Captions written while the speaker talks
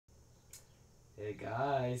Hey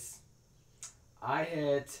guys, I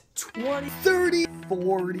hit 20, 30,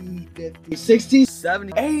 40, 50, 60,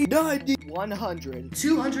 70, 80, 90, 100,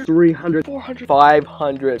 200, 300, 400,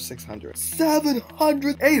 500, 600,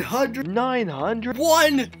 700, 800, 900,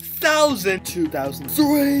 1,000, 2,000,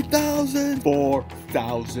 3,000,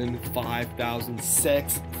 4,000, 5,000,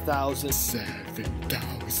 6,000,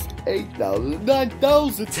 7,000, 8,000,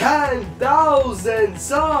 9,000, 10,000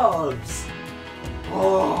 subs!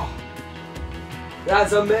 Oh,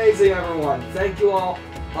 that's amazing, everyone. Thank you all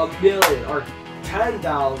a million, or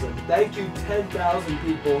 10,000. Thank you, 10,000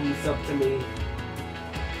 people who subbed to me.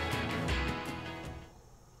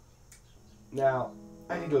 Now,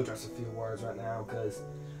 I need to address a few words right now, because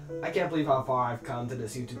I can't believe how far I've come to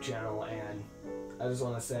this YouTube channel, and I just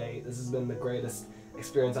want to say this has been the greatest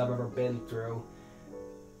experience I've ever been through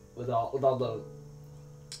with all the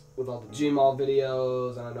Gmail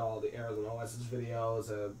videos, and I know all the errors and OS's videos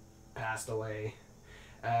have passed away,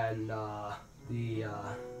 and there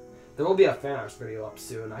will be a fan arts video up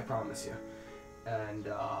soon, I promise you, and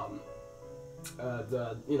the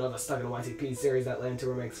Stuck in a YTP series that Land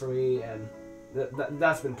Tour makes for me, and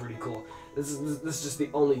that's been pretty cool. This is just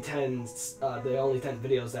the only 10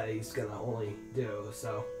 videos that he's gonna only do,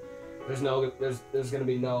 so there's gonna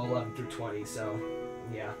be no 11 through 20, so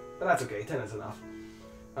yeah, but that's okay, 10 is enough.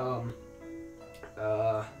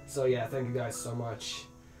 So yeah, thank you guys so much.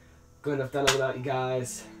 Couldn't have done it without you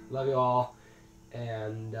guys. Love you all,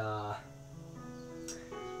 and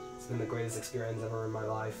it's been the greatest experience ever in my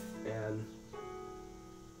life, and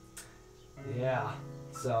yeah.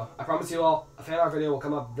 So I promise you all, a fan art video will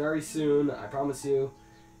come up very soon. I promise you,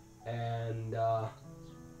 and we'll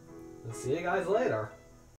see you guys later.